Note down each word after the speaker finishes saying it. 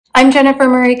I'm Jennifer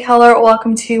Marie Keller.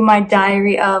 Welcome to my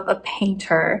Diary of a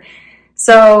Painter.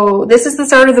 So this is the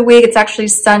start of the week. It's actually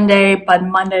Sunday, but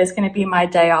Monday is going to be my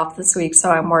day off this week.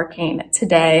 So I'm working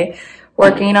today,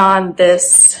 working on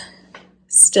this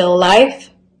still life.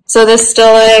 So this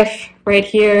still life right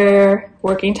here,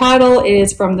 working title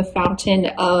is From the Fountain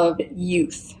of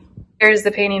Youth. Here's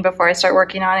the painting before I start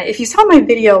working on it. If you saw my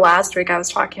video last week, I was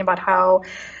talking about how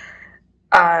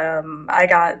I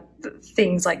got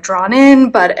things like drawn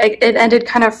in, but it ended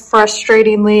kind of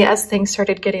frustratingly as things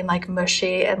started getting like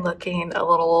mushy and looking a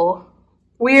little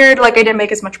weird. Like I didn't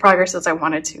make as much progress as I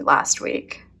wanted to last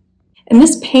week. And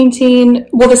this painting,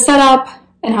 well, the setup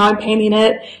and how I'm painting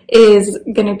it is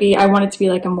gonna be, I want it to be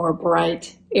like a more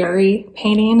bright, airy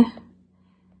painting.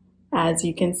 As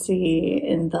you can see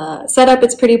in the setup,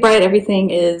 it's pretty bright.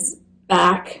 Everything is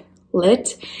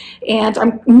backlit, and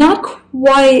I'm not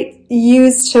quite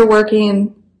used to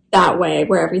working that way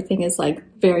where everything is like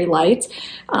very light.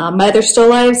 My other still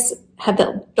lifes have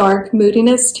that dark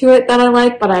moodiness to it that I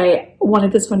like, but I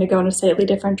wanted this one to go in a slightly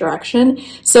different direction.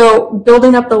 So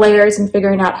building up the layers and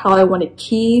figuring out how I want to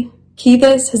key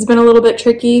this has been a little bit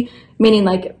tricky, meaning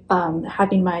like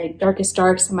having my darkest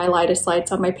darks and my lightest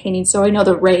lights on my painting, so I know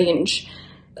the range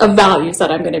of values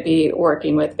that I'm going to be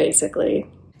working with basically.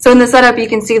 So in the setup you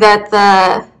can see that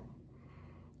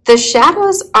the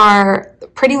shadows are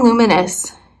pretty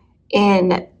luminous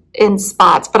in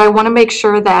spots, but I want to make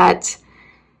sure that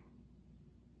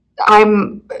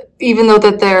even though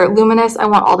that they're luminous, I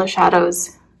want all the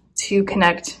shadows to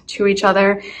connect to each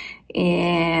other,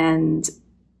 and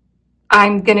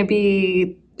I'm going to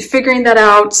be figuring that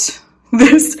out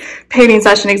this painting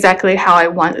session exactly how I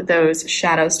want those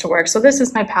shadows to work. So this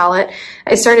is my palette.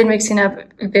 I started mixing up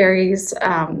three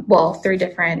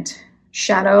different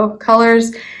shadow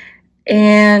colors,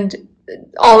 and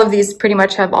all of these pretty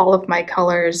much have all of my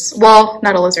colors. Well,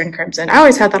 not alizarin crimson. I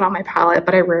always have that on my palette,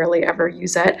 but I rarely ever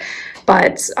use it.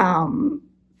 But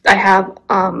I have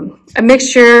a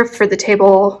mixture for the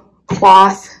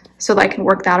tablecloth so that I can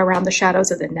work that around the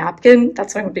shadows of the napkin.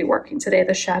 That's what I'm going to be working today,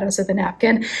 the shadows of the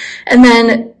napkin. And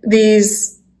then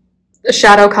these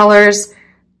shadow colors,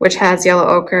 which has yellow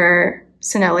ochre,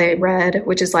 Sinelli red,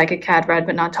 which is like a cad red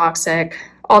but non-toxic,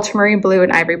 ultramarine blue,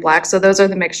 and ivory black. So those are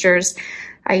the mixtures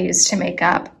I use to make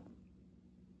up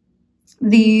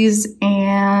these.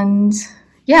 And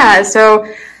yeah,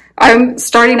 so I'm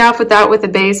starting off with that with the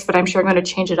base, but I'm sure I'm going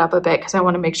to change it up a bit because I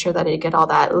want to make sure that I get all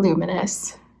that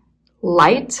luminous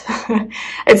light.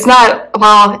 It's not,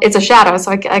 well, it's a shadow,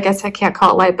 so I guess I can't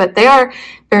call it light, but they are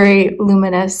very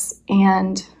luminous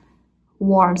and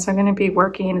warm. So I'm going to be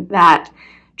working that,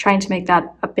 trying to make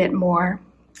that a bit more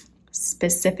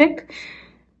specific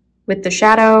with the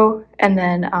shadow, and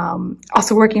then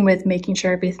also working with making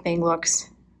sure everything looks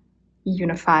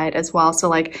unified as well. So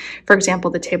like, for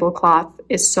example, the tablecloth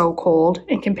is so cold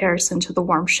in comparison to the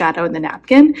warm shadow in the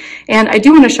napkin. And I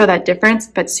do want to show that difference,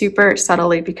 but super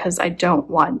subtly, because I don't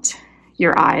want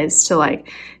your eyes to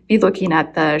like be looking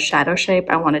at the shadow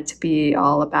shape. I want it to be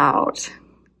all about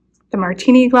the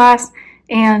martini glass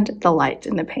and the light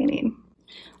in the painting.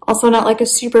 Also not like a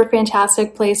super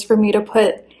fantastic place for me to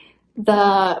put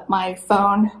my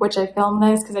phone, which I film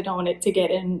this because I don't want it to get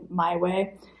in my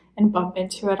way and bump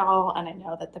into it all. And I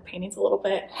know that the painting's a little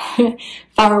bit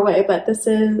far away, but this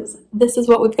is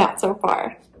what we've got so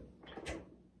far.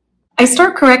 I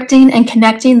start correcting and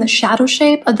connecting the shadow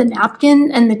shape of the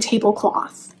napkin and the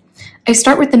tablecloth. I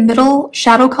start with the middle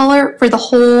shadow color for the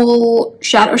whole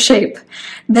shadow shape.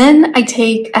 Then I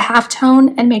take a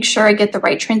halftone and make sure I get the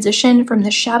right transition from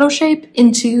the shadow shape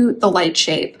into the light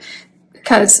shape,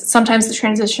 because sometimes the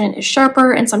transition is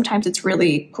sharper and sometimes it's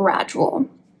really gradual.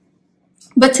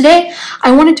 But today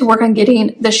I wanted to work on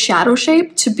getting the shadow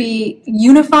shape to be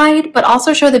unified, but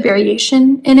also show the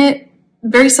variation in it,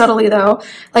 very subtly though,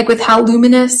 like with how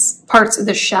luminous parts of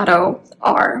the shadow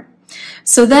are.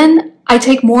 So then I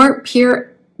take more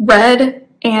pure red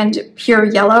and pure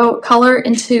yellow color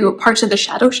into parts of the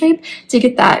shadow shape to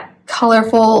get that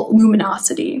colorful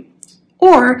luminosity.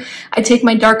 Or I take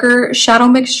my darker shadow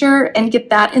mixture and get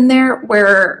that in there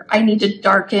where I need to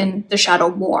darken the shadow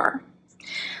more.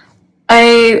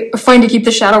 I find to keep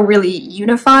the shadow really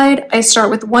unified, I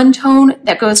start with one tone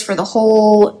that goes for the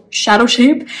whole shadow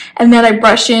shape, and then I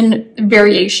brush in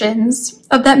variations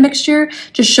of that mixture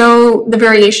to show the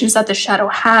variations that the shadow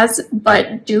has,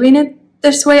 but doing it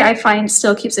this way I find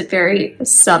still keeps it very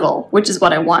subtle, which is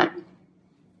what I want.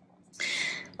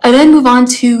 I then move on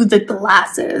to the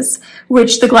glasses,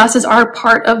 which the glasses are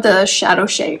part of the shadow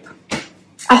shape.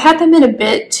 I had them in a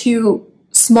bit too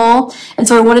small, and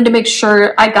so I wanted to make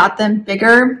sure I got them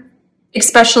bigger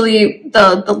especially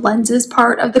the lenses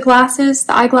part of the glasses,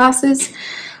 the eyeglasses.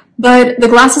 But the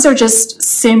glasses are just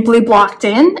simply blocked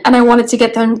in, and I wanted to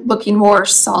get them looking more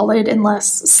solid and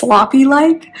less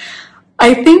sloppy-like.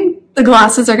 I think the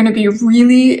glasses are going to be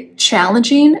really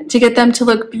challenging to get them to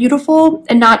look beautiful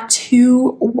and not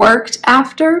too worked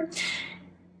after,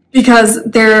 because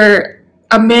they're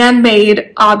a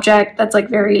man-made object that's like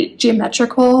very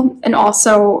geometrical and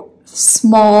also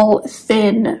small,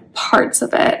 thin parts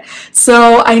of it.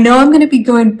 So I know I'm going to be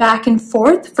going back and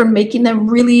forth from making them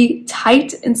really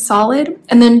tight and solid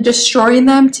and then destroying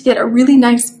them to get a really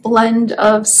nice blend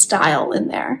of style in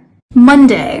there.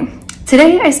 Monday.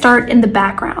 Today I start in the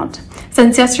background.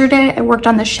 Since yesterday I worked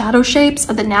on the shadow shapes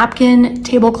of the napkin,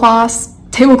 tablecloth,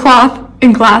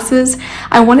 and glasses,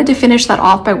 I wanted to finish that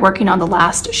off by working on the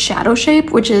last shadow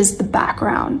shape, which is the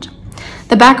background.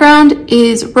 The background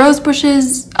is rose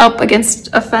bushes up against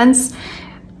a fence.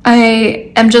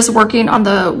 I am just working on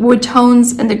the wood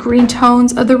tones and the green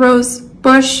tones of the rose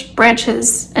bush,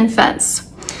 branches, and fence.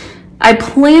 I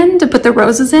plan to put the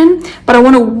roses in, but I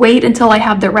want to wait until I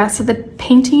have the rest of the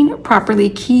painting properly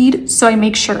keyed, so I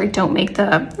make sure I don't make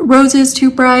the roses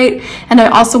too bright. And I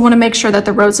also want to make sure that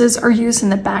the roses are used in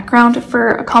the background for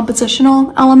a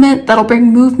compositional element that'll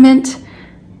bring movement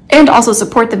and also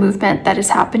support the movement that is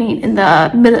happening in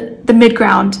the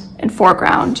midground and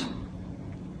foreground.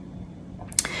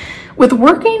 With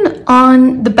working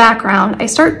on the background, I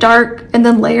start dark and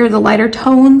then layer the lighter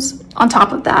tones on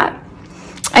top of that.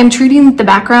 I'm treating the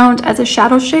background as a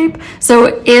shadow shape,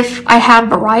 so if I have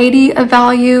variety of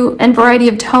value and variety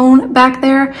of tone back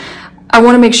there, I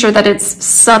want to make sure that it's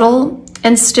subtle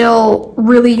and still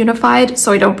really unified,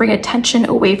 so I don't bring attention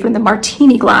away from the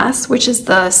martini glass, which is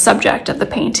the subject of the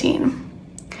painting.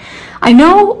 I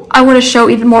know I want to show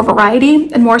even more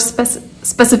variety and more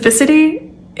specificity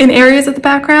in areas of the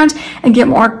background and get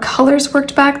more colors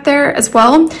worked back there as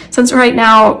well, since right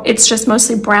now it's just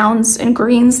mostly browns and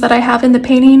greens that I have in the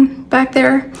painting back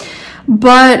there.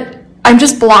 But I'm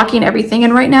just blocking everything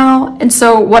in right now, and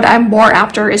so what I'm more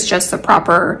after is just the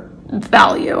proper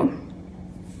value.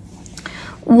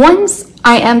 Once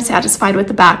I am satisfied with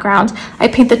the background, I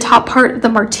paint the top part of the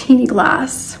martini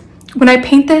glass. When I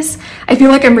paint this, I feel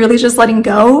like I'm really just letting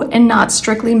go and not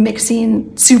strictly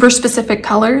mixing super specific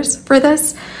colors for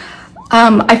this.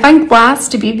 I find glass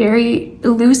to be very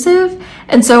elusive,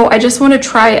 and so I just want to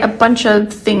try a bunch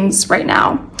of things right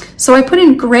now. So I put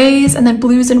in grays and then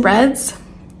blues and reds,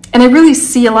 and I really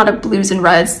see a lot of blues and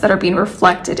reds that are being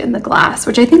reflected in the glass,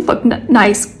 which I think look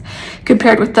nice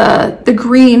compared with the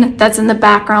green that's in the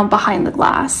background behind the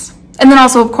glass. And then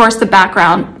also, of course, the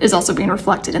background is also being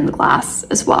reflected in the glass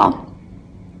as well.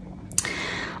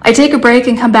 I take a break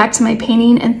and come back to my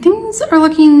painting, and things are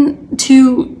looking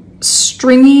too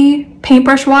stringy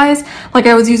paintbrush wise, like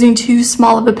I was using too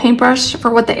small of a paintbrush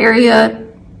for what the area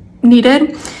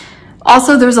needed.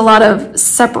 Also, there's a lot of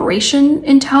separation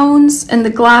in tones, and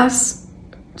the glass,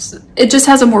 it just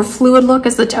has a more fluid look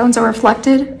as the tones are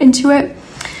reflected into it.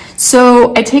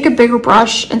 So I take a bigger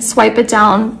brush and swipe it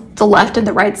down the left and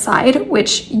the right side,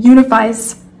 which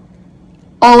unifies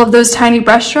all of those tiny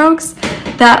brush strokes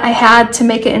that I had to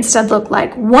make it instead look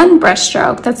like one brush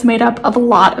stroke that's made up of a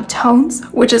lot of tones,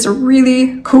 which is a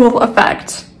really cool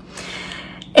effect.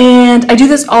 And I do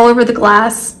this all over the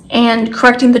glass and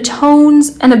correcting the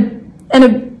tones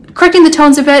correcting the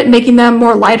tones a bit, making them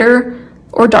more lighter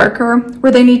or darker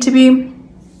where they need to be.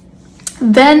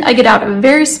 Then I get out a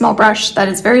very small brush that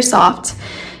is very soft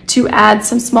to add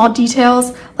some small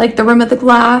details like the rim of the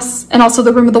glass and also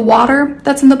the rim of the water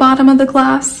that's in the bottom of the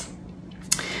glass.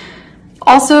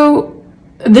 Also,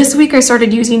 this week I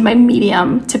started using my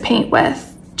medium to paint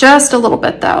with, just a little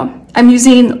bit though. I'm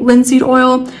using linseed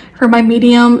oil for my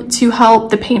medium to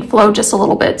help the paint flow just a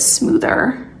little bit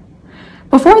smoother.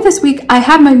 Before this week, I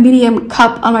had my medium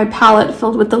cup on my palette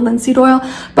filled with the linseed oil,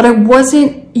 but I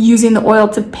wasn't using the oil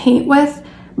to paint with,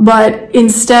 but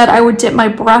instead I would dip my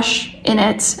brush in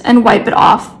it and wipe it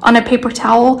off on a paper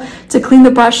towel to clean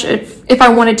the brush if I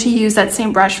wanted to use that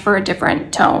same brush for a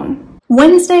different tone.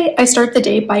 Wednesday, I start the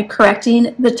day by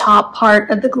correcting the top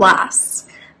part of the glass.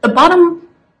 The bottom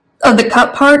of the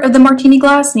cup part of the martini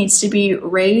glass needs to be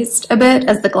raised a bit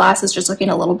as the glass is just looking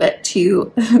a little bit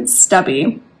too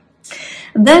stubby.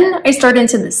 Then I start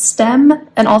into the stem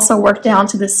and also work down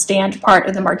to the stand part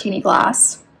of the martini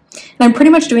glass. And I'm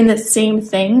pretty much doing the same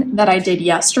thing that I did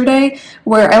yesterday,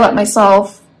 where I let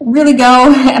myself really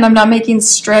go and I'm not making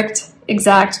strict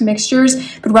exact mixtures,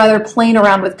 but rather playing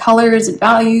around with colors and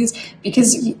values,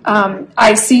 because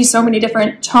I see so many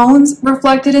different tones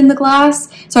reflected in the glass.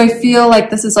 So I feel like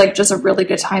this is like just a really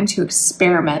good time to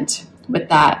experiment with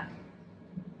that.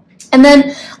 And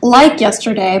then, like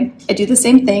yesterday, I do the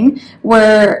same thing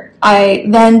where I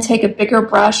then take a bigger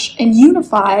brush and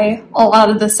unify a lot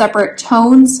of the separate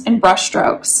tones and brush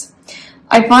strokes.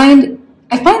 I find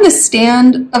the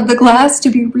stand of the glass to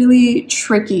be really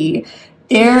tricky.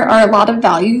 There are a lot of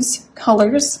values,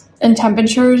 colors, and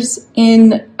temperatures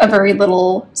in a very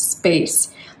little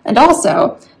space. And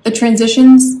also, the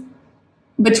transitions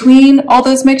between all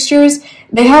those mixtures,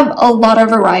 they have a lot of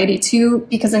variety too,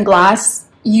 because in glass,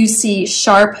 you see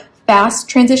sharp, fast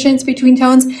transitions between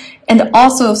tones and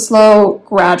also slow,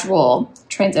 gradual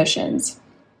transitions.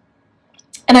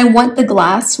 And I want the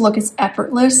glass to look as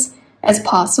effortless as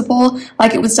possible,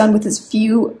 like it was done with as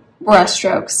few brush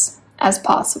strokes as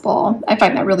possible. I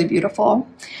find that really beautiful.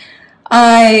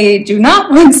 I do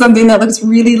not want something that looks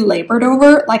really labored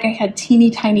over, like I had teeny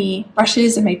tiny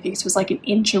brushes and my face was like an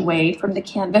inch away from the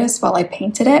canvas while I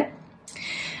painted it.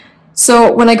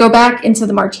 So when I go back into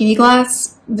the martini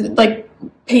glass, like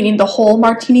painting the whole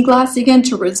martini glass again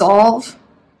to resolve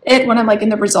it, when I'm like in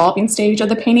the resolving stage of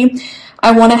the painting,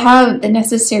 I want to have the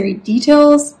necessary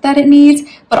details that it needs,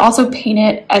 but also paint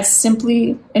it as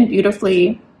simply and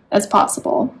beautifully as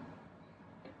possible.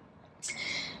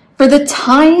 For the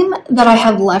time that I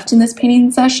have left in this painting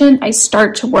session, I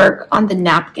start to work on the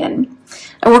napkin.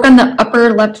 I work on the upper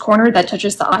left corner that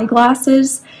touches the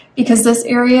eyeglasses because this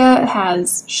area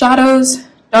has shadows,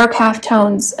 dark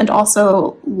halftones, and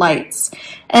also lights.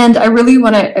 And I really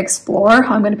want to explore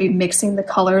how I'm going to be mixing the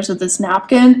colors of this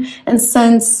napkin. And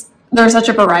since there's such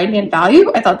a variety in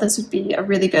value, I thought this would be a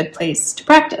really good place to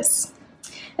practice.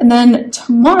 And then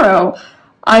tomorrow,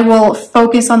 I will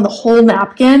focus on the whole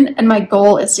napkin, and my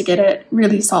goal is to get it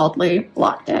really solidly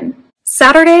blocked in.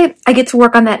 Saturday, I get to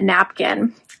work on that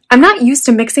napkin. I'm not used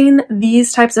to mixing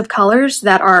these types of colors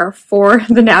that are for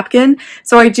the napkin,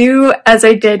 so I do as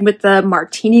I did with the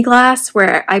martini glass,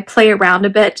 where I play around a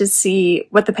bit to see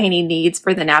what the painting needs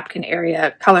for the napkin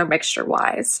area color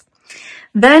mixture-wise.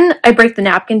 Then I break the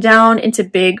napkin down into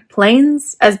big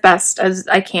planes as best as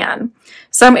I can.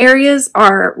 Some areas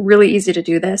are really easy to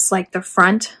do this, like the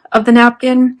front of the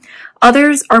napkin.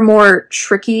 Others are more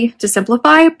tricky to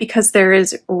simplify because there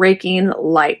is raking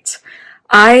light.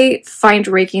 I find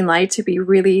raking light to be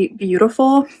really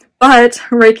beautiful, but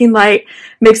raking light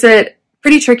makes it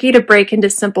pretty tricky to break into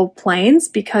simple planes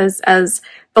because as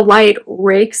the light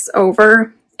rakes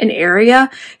over an area,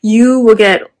 you will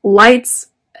get lights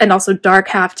and also dark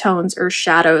halftones or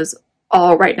shadows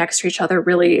all right next to each other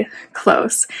really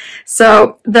close.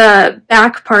 So the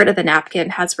back part of the napkin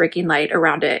has raking light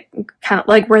around it, kind of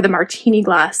like where the martini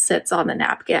glass sits on the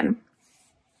napkin.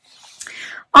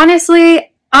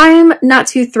 Honestly, I'm not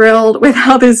too thrilled with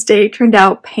how this day turned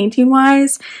out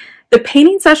painting-wise. The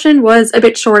painting session was a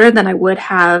bit shorter than I would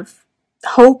have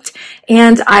hoped,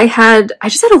 and I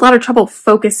just had a lot of trouble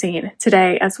focusing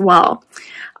today as well.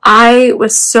 I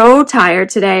was so tired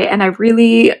today, and I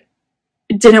really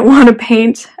didn't want to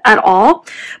paint at all,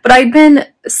 but I'd been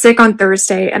sick on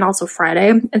Thursday and also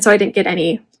Friday, and so I didn't get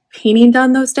any painting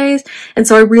done those days, and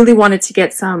so I really wanted to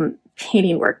get some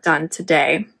painting work done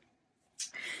today.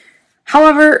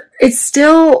 However, it's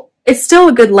still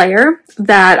a good layer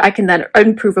that I can then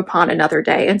improve upon another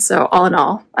day, and so all in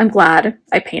all, I'm glad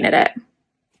I painted it.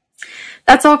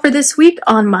 That's all for this week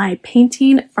on my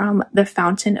painting from the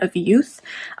Fountain of Youth.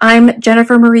 I'm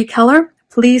Jennifer Marie Keller.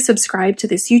 Please subscribe to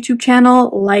this YouTube channel,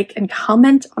 like and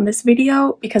comment on this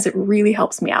video because it really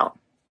helps me out.